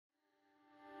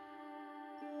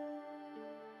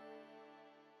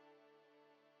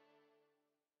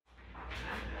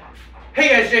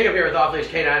Hey guys, Jacob here with Off-Leash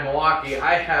K9 Milwaukee.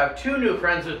 I have two new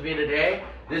friends with me today.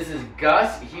 This is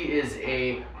Gus. He is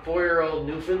a 4-year-old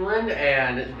Newfoundland,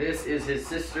 and this is his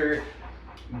sister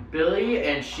Billie,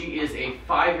 and she is a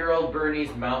 5-year-old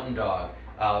Bernese Mountain Dog.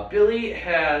 Billie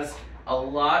has a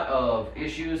lot of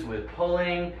issues with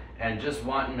pulling and just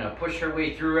wanting to push her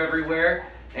way through everywhere,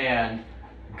 and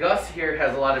Gus here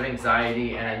has a lot of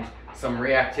anxiety and some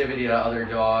reactivity to other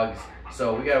dogs.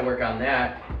 So we got to work on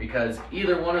that, because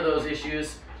either one of those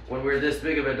issues, when we're this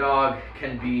big of a dog,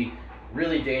 can be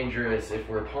really dangerous if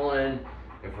we're pulling,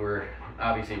 if we're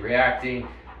obviously reacting,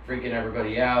 freaking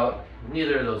everybody out.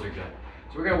 Neither of those are good.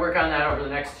 So we're going to work on that over the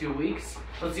next 2 weeks.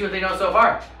 Let's see what they know so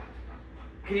far.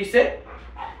 Can you sit?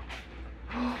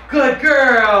 Good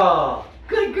girl!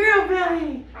 Good girl,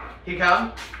 Billie! Can you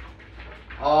come?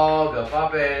 Oh, good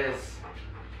puppies.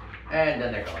 And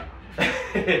then they're gone.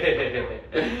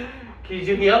 Can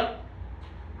you heel?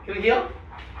 Can we heel?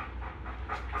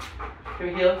 Can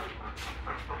we heel?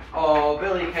 Oh,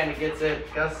 Billie kind of gets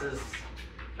it. Gus is...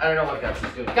 I don't know what Gus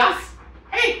is doing. Gus!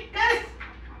 Hey, Gus!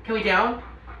 Can we down?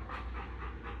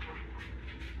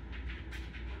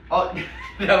 Oh,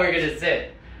 now we're going to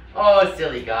sit. Oh,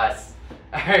 silly Gus.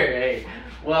 Alright.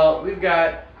 Well, we've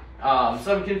got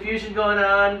some confusion going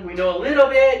on. We know a little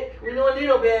bit.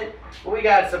 But we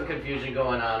got some confusion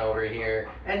going on over here.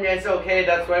 And that's okay.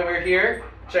 That's why we're here.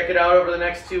 Check it out over the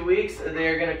next 2 weeks.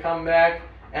 They're going to come back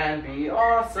and be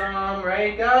awesome.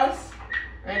 Right, Gus?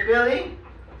 Right, Billie?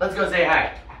 Let's go say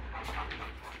hi.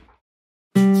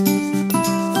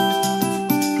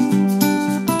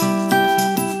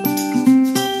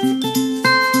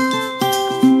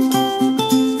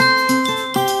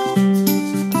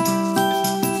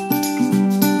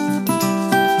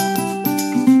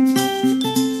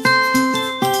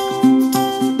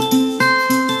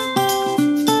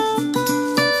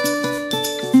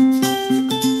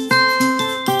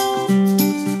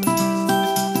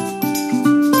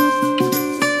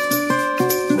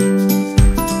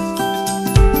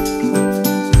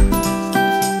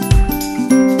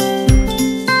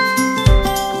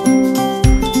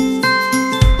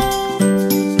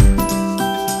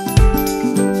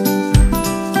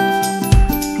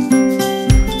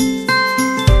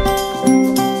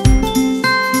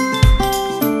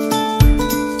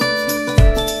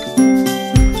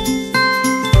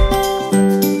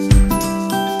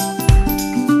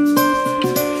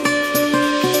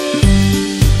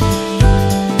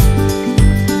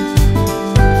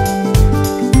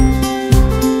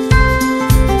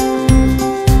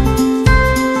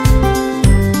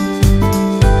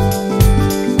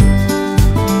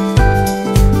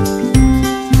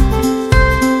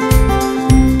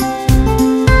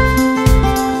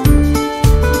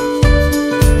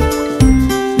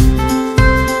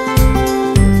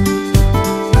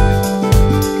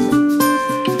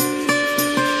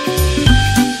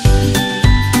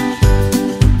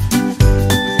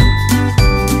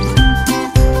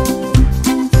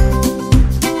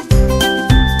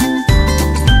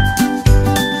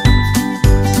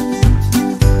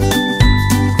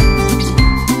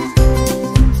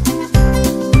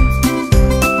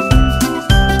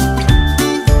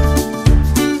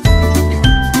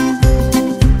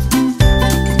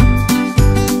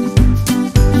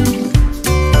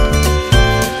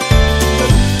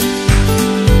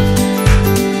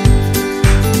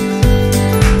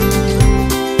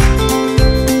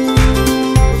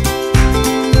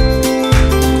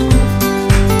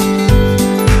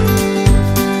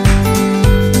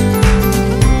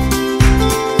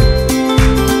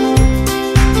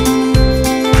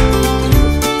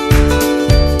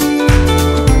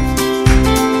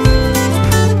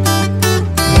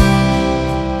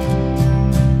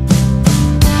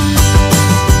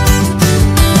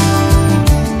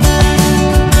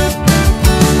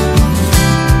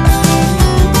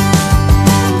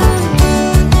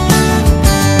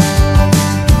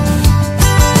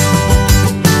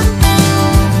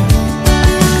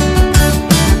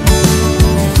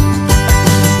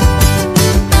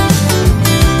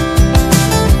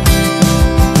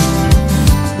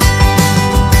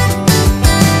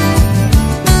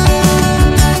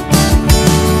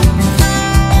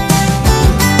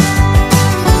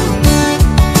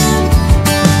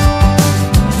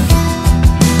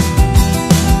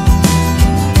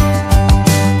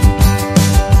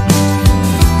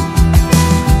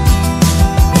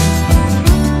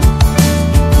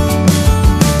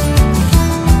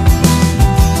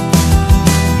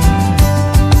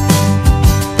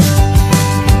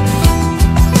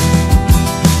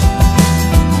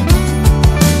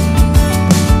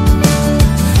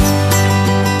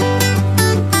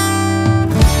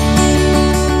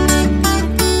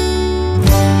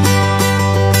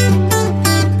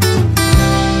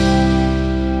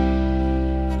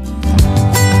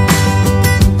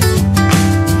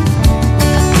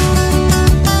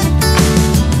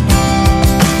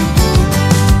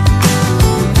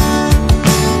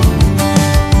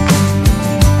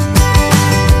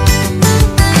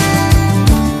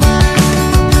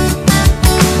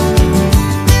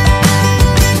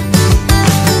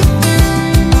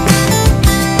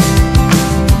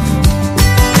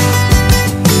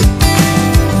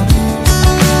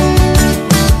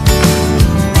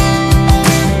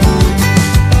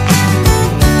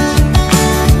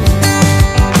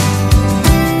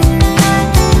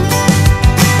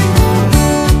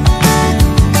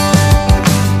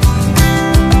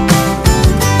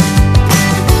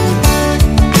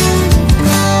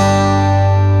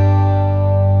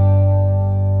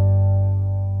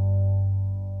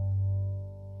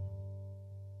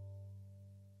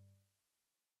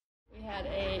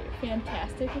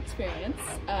 experience.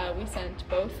 We sent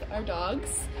both our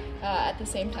dogs at the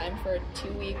same time for a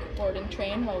 2-week board and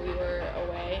train while we were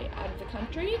away out of the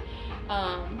country.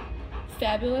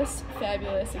 Fabulous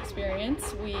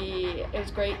experience. It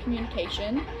was great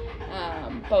communication,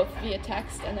 both via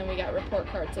text, and then we got report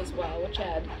cards as well, which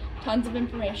had tons of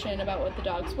information about what the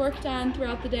dogs worked on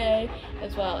throughout the day,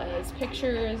 as well as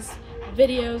pictures,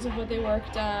 videos of what they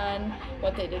worked on,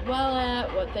 what they did well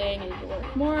at, what they needed to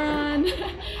work more on,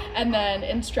 and then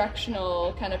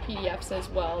instructional kind of PDFs as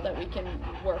well that we can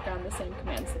work on the same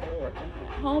commands that they were working on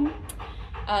at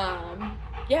home.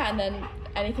 Yeah, and then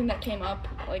anything that came up,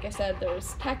 like I said, there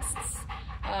was texts,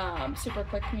 super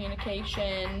quick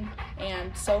communication,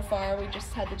 and so far we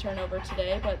just had the turnover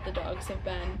today, but the dogs have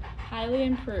been highly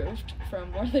improved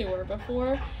from where they were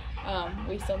before.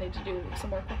 We still need to do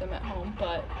some work with them at home,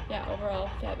 but yeah, overall,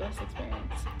 fabulous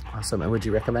experience. Awesome. And would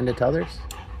you recommend it to others?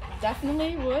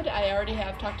 Definitely would. I already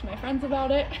have talked to my friends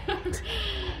about it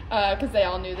because they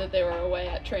all knew that they were away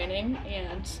at training,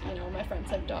 and you know, my friends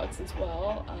have dogs as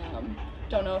well.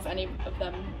 Don't know if any of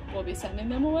them will be sending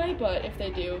them away, but if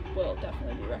they do, we'll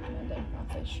definitely be recommending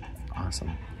Off Leash.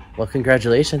 Awesome. Well,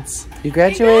 congratulations. You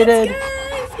graduated.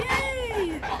 Congrats,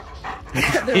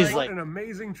 guys! Yay! He's What an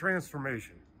amazing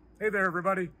transformation. Hey there,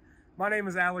 everybody. My name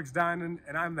is Alex Dinan,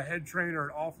 and I'm the head trainer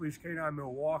at Off Leash K9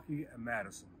 Milwaukee and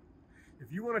Madison.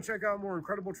 If you want to check out more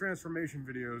incredible transformation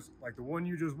videos like the one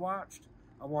you just watched,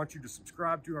 I want you to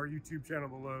subscribe to our YouTube channel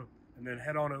below, and then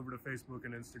head on over to Facebook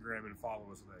and Instagram and follow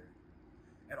us there.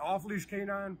 At Off Leash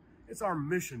K9, it's our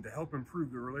mission to help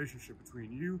improve the relationship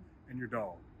between you and your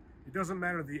dog. It doesn't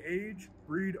matter the age,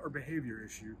 breed, or behavior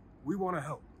issue, we want to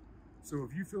help. So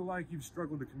if you feel like you've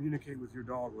struggled to communicate with your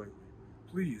dog lately,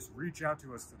 please reach out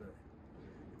to us today.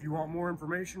 If you want more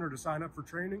information or to sign up for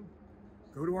training,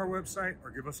 go to our website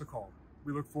or give us a call.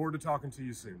 We look forward to talking to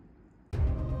you soon.